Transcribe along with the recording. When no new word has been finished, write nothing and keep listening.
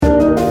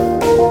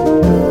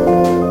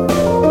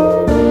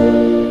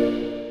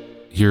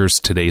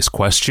here's today's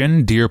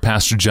question. Dear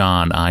Pastor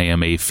John, I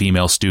am a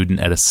female student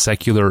at a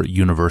secular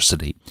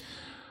university.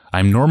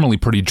 I'm normally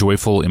pretty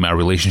joyful in my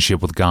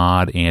relationship with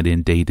God and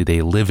in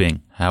day-to-day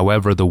living.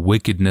 However, the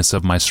wickedness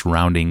of my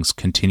surroundings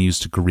continues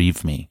to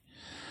grieve me.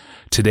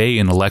 Today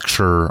in a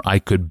lecture, I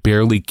could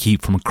barely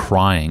keep from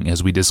crying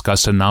as we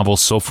discussed a novel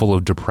so full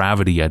of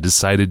depravity I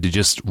decided to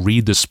just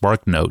read the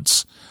spark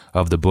notes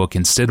of the book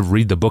instead of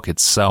read the book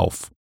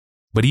itself.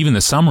 But even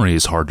the summary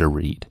is hard to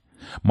read.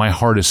 My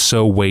heart is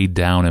so weighed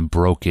down and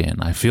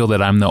broken. I feel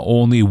that I'm the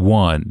only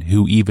one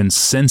who even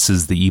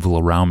senses the evil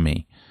around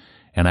me.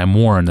 And I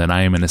mourn that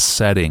I am in a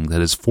setting that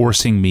is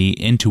forcing me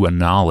into a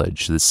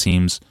knowledge that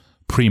seems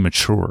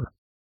premature.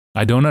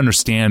 I don't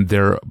understand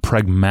their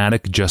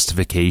pragmatic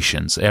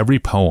justifications. Every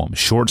poem,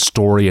 short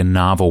story, and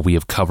novel we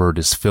have covered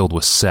is filled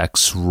with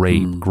sex,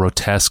 rape,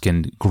 grotesque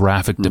and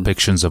graphic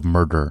depictions of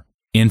murder,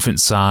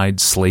 infanticide,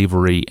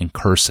 slavery, and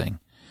cursing.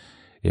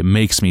 It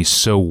makes me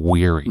so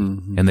weary.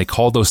 And they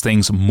call those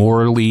things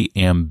morally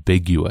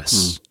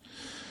ambiguous.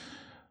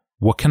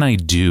 What can I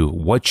do?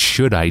 What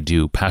should I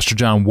do? Pastor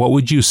John, what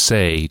would you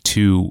say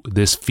to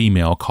this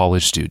female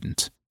college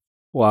student?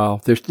 Wow,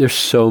 there's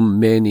so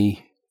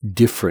many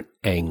different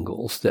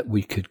angles that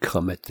we could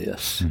come at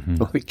this.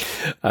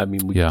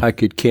 I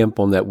could camp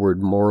on that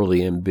word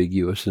morally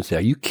ambiguous and say,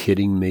 are you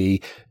kidding me?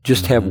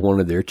 Just have one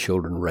of their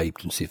children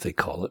raped and see if they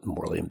call it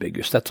morally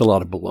ambiguous. That's a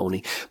lot of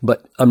baloney,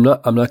 but I'm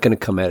not going to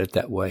come at it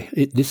that way.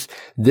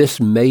 This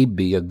may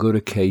be a good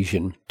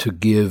occasion to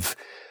give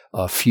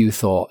a few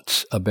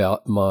thoughts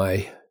about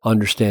my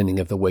understanding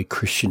of the way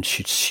Christians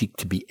should seek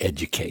to be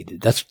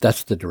educated.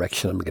 That's the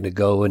direction I'm going to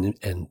go,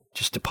 and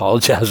just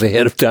apologize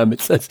ahead of time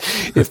if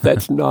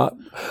that's not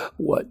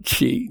what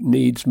she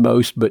needs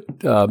most, but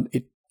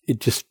it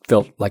just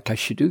felt like I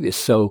should do this.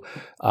 So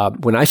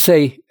when I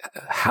say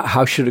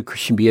how should a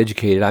Christian be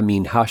educated, I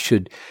mean how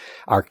should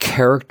our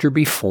character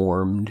be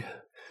formed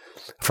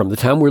from the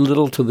time we're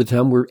little till the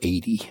time we're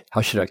 80. How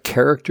should our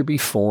character be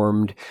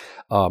formed?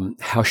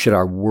 How should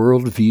our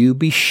worldview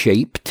be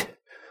shaped?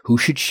 Who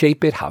should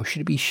shape it? How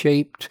should it be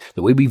shaped?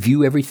 The way we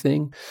view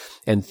everything.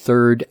 And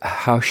third,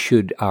 how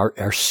should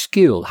our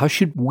skill, how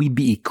should we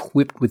be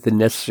equipped with the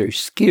necessary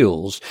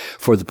skills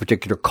for the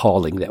particular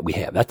calling that we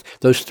have?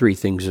 Those three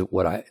things are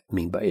what I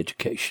mean by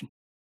education.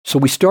 So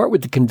we start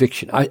with the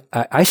conviction.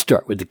 I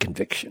start with the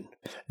conviction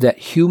that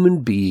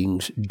human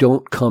beings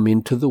don't come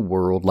into the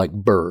world like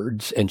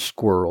birds and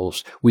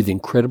squirrels with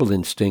incredible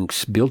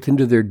instincts built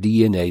into their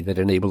DNA that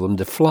enable them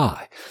to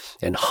fly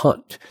and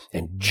hunt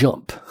and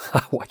jump.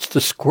 I watched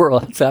the squirrel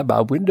outside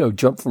my window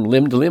jump from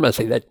limb to limb. I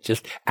say, that's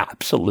just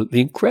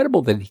absolutely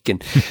incredible that he can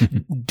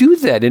do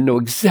that and know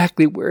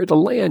exactly where to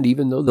land,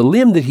 even though the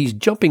limb that he's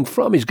jumping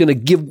from is going to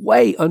give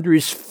way under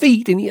his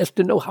feet, and he has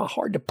to know how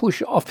hard to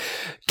push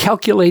off,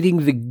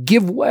 calculating the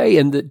give way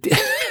and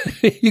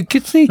you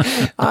can see,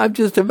 I'm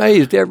just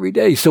amazed every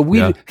day. So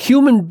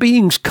human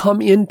beings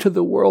come into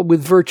the world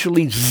with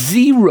virtually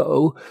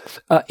zero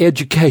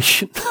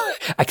education,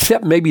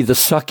 except maybe the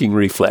sucking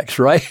reflex,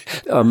 right?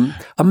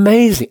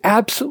 Amazing,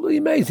 absolutely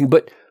amazing.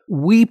 But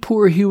we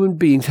poor human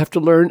beings have to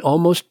learn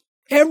almost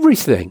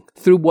everything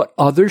through what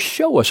others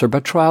show us or by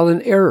trial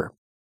and error.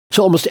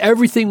 So almost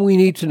everything we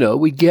need to know,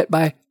 we get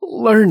by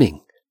learning.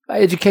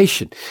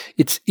 Education.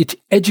 It's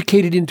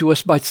educated into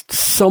us by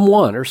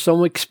someone or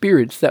some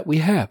experience that we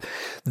have.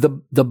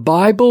 The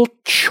Bible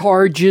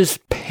charges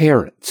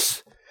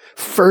parents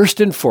first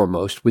and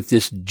foremost with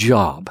this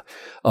job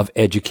of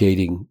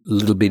educating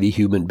little bitty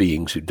human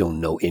beings who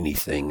don't know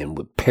anything and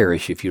would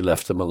perish if you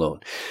left them alone.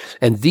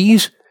 And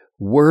these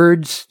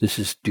words, this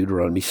is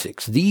Deuteronomy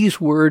 6, these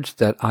words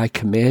that I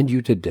command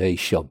you today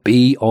shall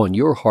be on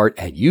your heart,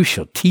 and you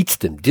shall teach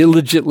them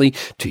diligently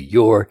to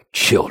your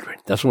children.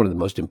 That's one of the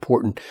most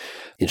important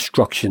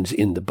instructions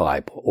in the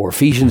Bible. Or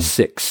Ephesians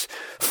 6,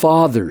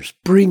 fathers,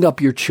 bring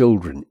up your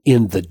children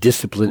in the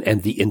discipline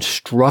and the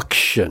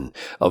instruction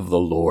of the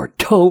Lord.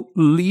 Don't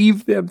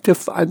leave them to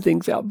find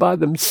things out by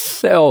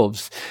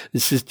themselves.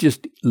 This is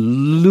just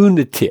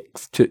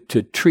lunatics to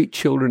treat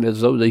children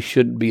as though they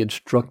shouldn't be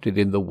instructed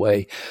in the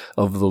way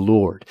of the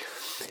Lord.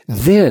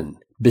 Then,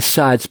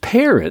 besides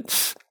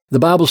parents, the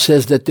Bible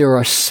says that there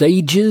are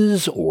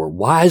sages or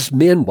wise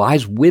men,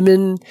 wise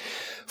women,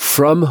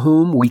 from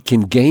whom we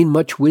can gain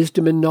much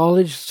wisdom and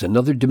knowledge. It's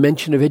another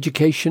dimension of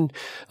education.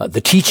 The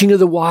teaching of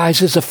the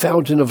wise is a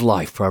fountain of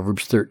life,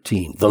 Proverbs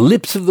 13. The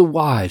lips of the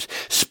wise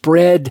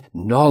spread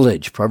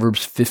knowledge,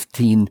 Proverbs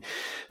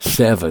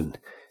 15:7.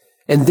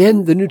 And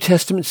then the New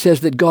Testament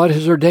says that God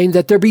has ordained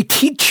that there be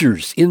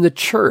teachers in the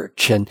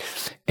church, and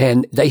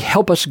they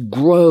help us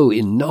grow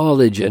in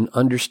knowledge and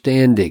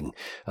understanding.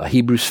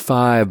 Hebrews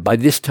 5, by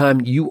this time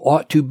you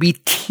ought to be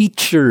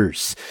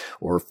teachers.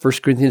 Or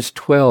 1 Corinthians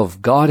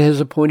 12, God has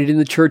appointed in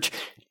the church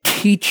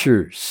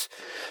teachers.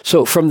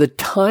 So from the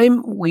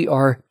time we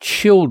are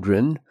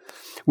children,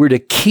 We're to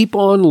keep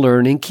on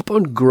learning, keep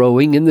on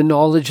growing in the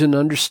knowledge and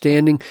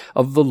understanding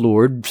of the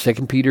Lord,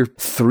 2 Peter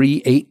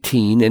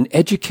 3:18. And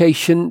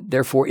education,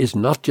 therefore, is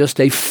not just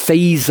a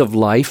phase of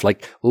life,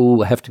 like,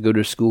 I have to go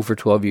to school for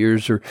 12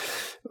 years or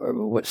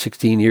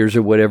 16 years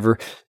or whatever.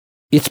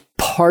 It's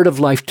part of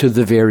life to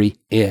the very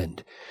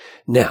end.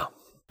 Now,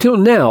 till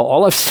now,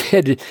 all I've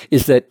said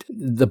is that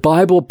the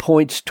Bible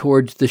points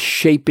towards the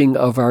shaping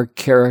of our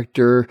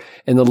character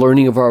and the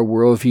learning of our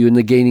worldview and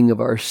the gaining of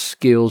our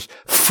skills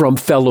from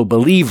fellow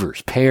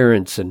believers,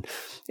 parents and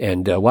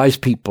wise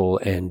people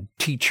and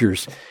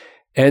teachers.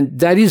 And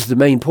that is the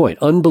main point.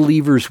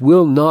 Unbelievers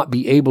will not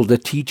be able to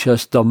teach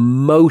us the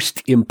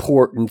most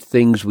important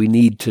things we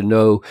need to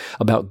know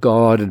about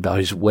God and about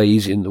His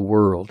ways in the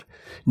world.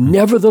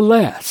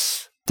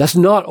 Nevertheless, that's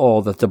not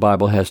all that the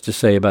Bible has to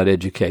say about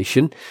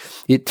education.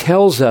 It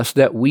tells us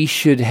that we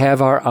should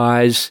have our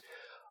eyes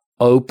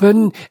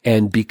open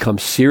and become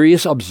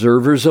serious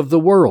observers of the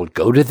world.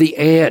 Go to the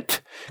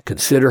ant.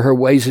 Consider her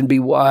ways and be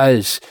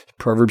wise.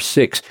 Proverbs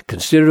 6.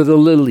 Consider the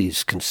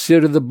lilies.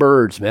 Consider the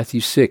birds. Matthew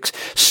 6.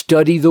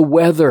 Study the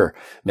weather.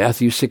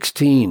 Matthew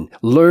 16.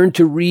 Learn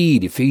to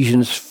read.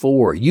 Ephesians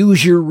 4.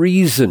 Use your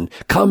reason.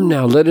 Come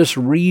now, let us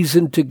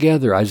reason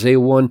together. Isaiah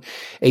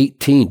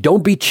 1:18.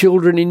 Don't be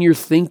children in your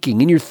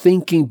thinking. In your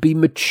thinking, be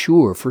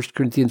mature. 1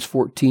 Corinthians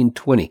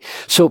 14:20.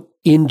 So,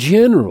 in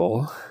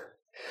general,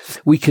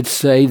 we could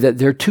say that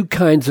there are two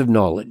kinds of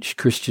knowledge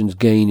Christians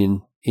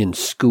gain in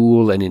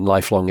school and in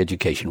lifelong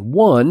education.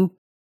 One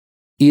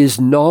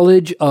is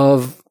knowledge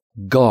of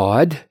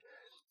God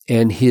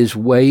and His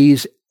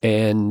ways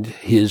and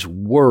His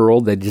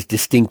world that is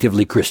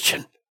distinctively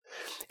Christian.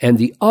 And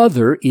the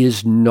other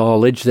is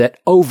knowledge that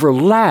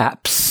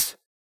overlaps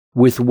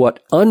with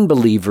what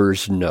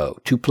unbelievers know.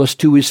 2 +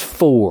 2 is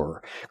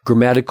 4.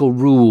 Grammatical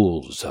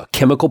rules,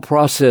 chemical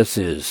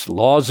processes,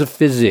 laws of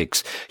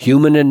physics,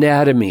 human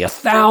anatomy, a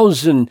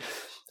thousand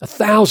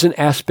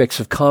aspects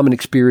of common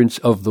experience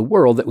of the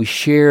world that we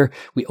share,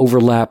 we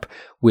overlap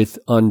with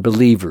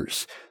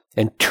unbelievers.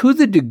 And to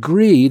the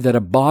degree that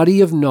a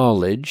body of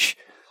knowledge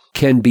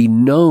can be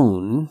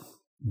known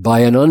by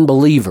an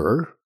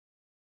unbeliever,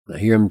 now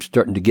here I'm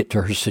starting to get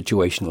to her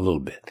situation a little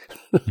bit.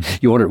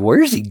 You wonder,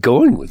 where is he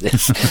going with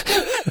this?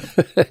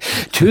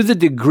 To the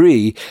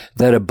degree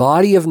that a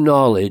body of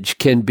knowledge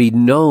can be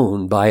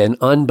known by an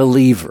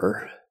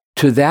unbeliever,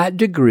 to that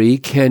degree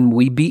can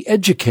we be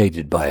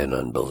educated by an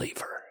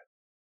unbeliever.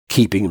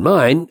 Keeping in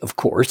mind, of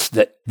course,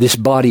 that this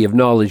body of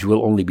knowledge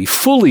will only be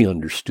fully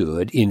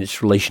understood in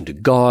its relation to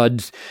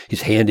God's,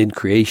 His hand in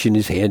creation,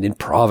 His hand in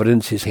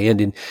providence, His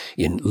hand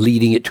in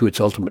leading it to its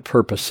ultimate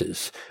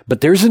purposes. But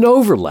there's an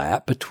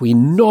overlap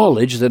between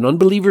knowledge that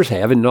unbelievers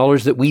have and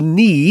knowledge that we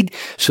need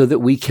so that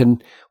we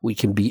can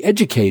be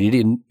educated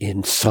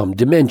in some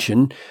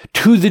dimension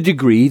to the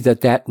degree that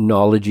that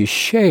knowledge is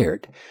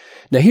shared.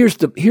 Now here's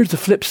the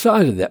flip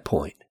side of that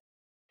point.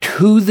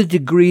 To the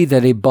degree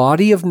that a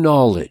body of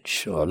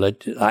knowledge,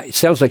 it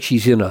sounds like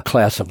she's in a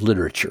class of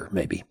literature,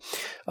 maybe,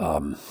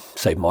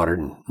 say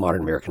modern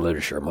American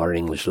literature, modern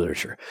English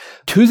literature.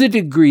 To the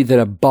degree that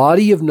a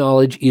body of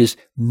knowledge is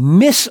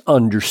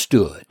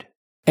misunderstood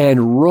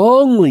and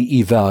wrongly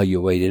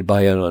evaluated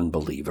by an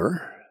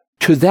unbeliever,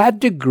 to that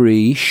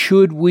degree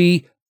should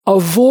we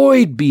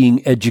avoid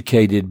being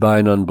educated by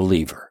an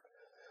unbeliever.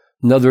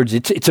 In other words,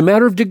 it's a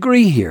matter of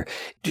degree here.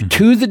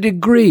 To the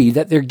degree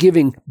that they're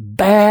giving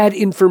bad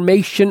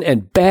information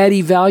and bad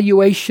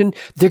evaluation,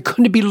 they're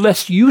going to be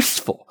less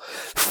useful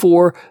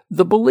for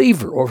the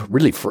believer, or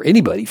really for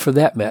anybody for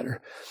that matter.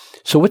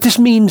 So what this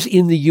means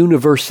in the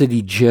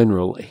university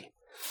generally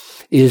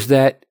is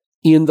that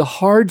in the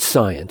hard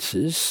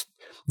sciences,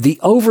 the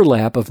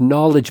overlap of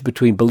knowledge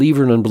between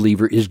believer and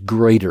unbeliever is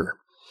greater.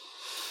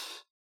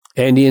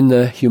 And in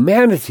the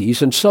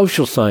humanities and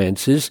social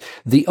sciences,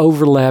 the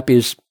overlap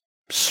is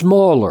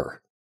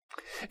smaller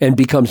and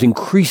becomes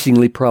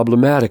increasingly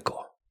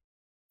problematical.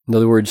 In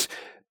other words,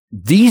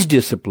 these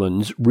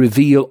disciplines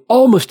reveal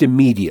almost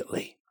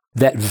immediately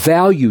that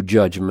value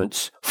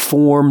judgments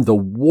form the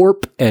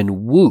warp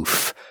and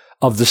woof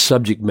of the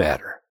subject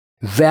matter.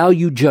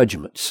 Value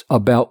judgments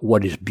about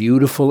what is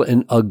beautiful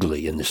and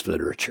ugly in this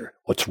literature,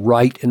 what's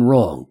right and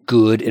wrong,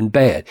 good and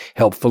bad,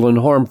 helpful and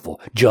harmful,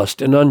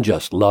 just and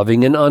unjust,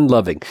 loving and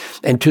unloving.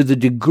 And to the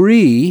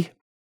degree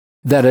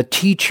that a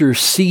teacher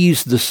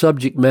sees the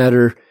subject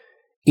matter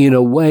in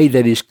a way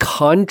that is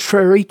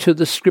contrary to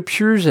the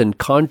scriptures and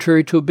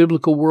contrary to a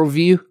biblical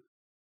worldview,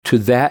 to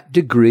that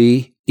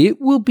degree, it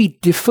will be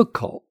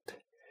difficult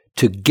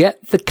to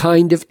get the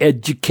kind of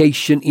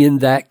education in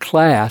that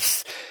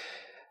class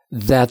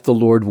that the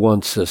Lord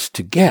wants us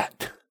to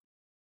get.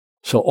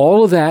 So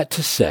all of that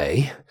to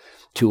say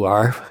to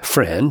our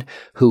friend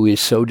who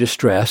is so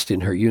distressed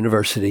in her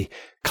university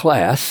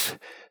class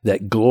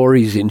that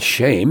glories in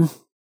shame,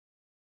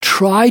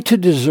 try to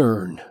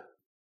discern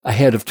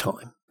ahead of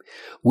time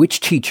which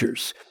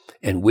teachers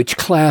and which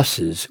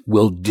classes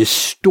will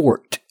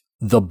distort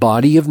the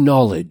body of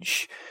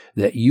knowledge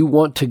that you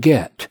want to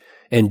get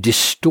and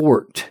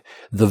distort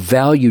the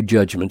value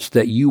judgments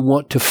that you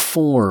want to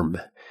form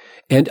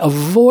and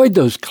avoid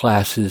those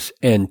classes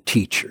and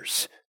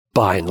teachers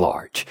by and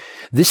large.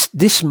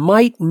 This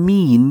might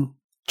mean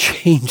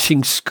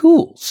changing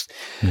schools.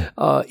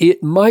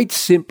 It might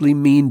simply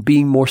mean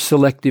being more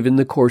selective in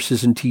the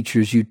courses and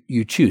teachers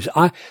you choose.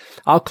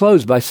 I'll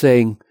close by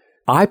saying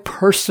I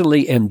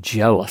personally am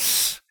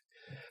jealous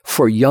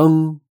for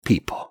young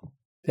people,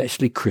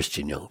 especially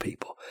Christian young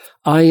people.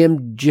 I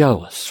am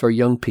jealous for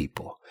young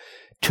people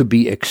to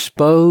be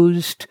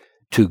exposed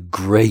to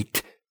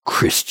great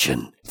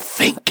Christian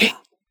thinking.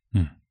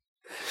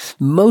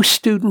 Most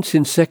students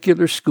in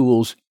secular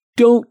schools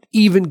don't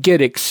even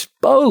get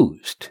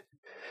exposed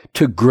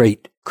to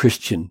great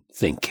Christian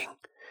thinking.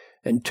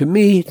 And to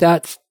me,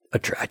 that's a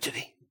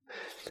tragedy.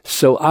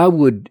 So I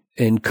would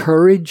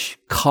encourage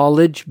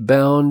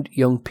college-bound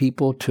young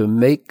people to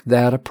make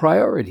that a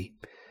priority.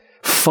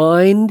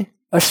 Find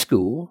a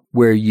school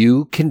where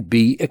you can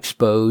be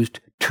exposed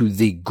to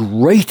the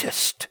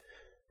greatest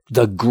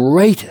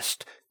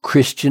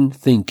Christian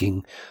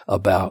thinking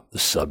about the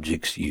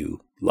subjects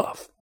you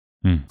love.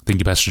 Thank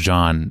you, Pastor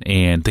John,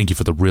 and thank you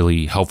for the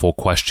really helpful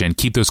question.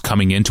 Keep those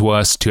coming into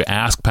us. To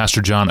ask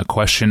Pastor John a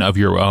question of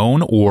your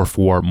own or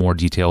for more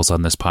details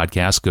on this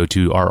podcast, go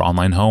to our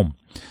online home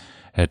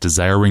at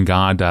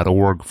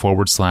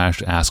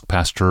desiringgod.org/Ask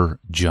Pastor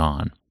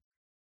John.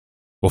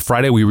 Well,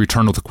 Friday we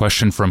returned with a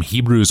question from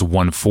Hebrews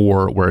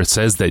 1:4, where it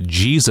says that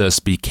Jesus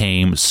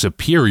became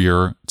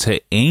superior to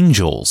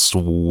angels.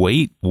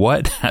 Wait,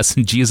 what?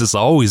 Hasn't Jesus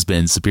always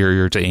been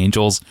superior to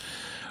angels?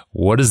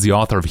 What does the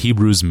author of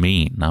Hebrews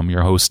mean? I'm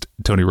your host,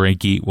 Tony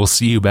Reinke. We'll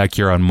see you back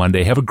here on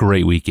Monday. Have a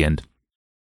great weekend.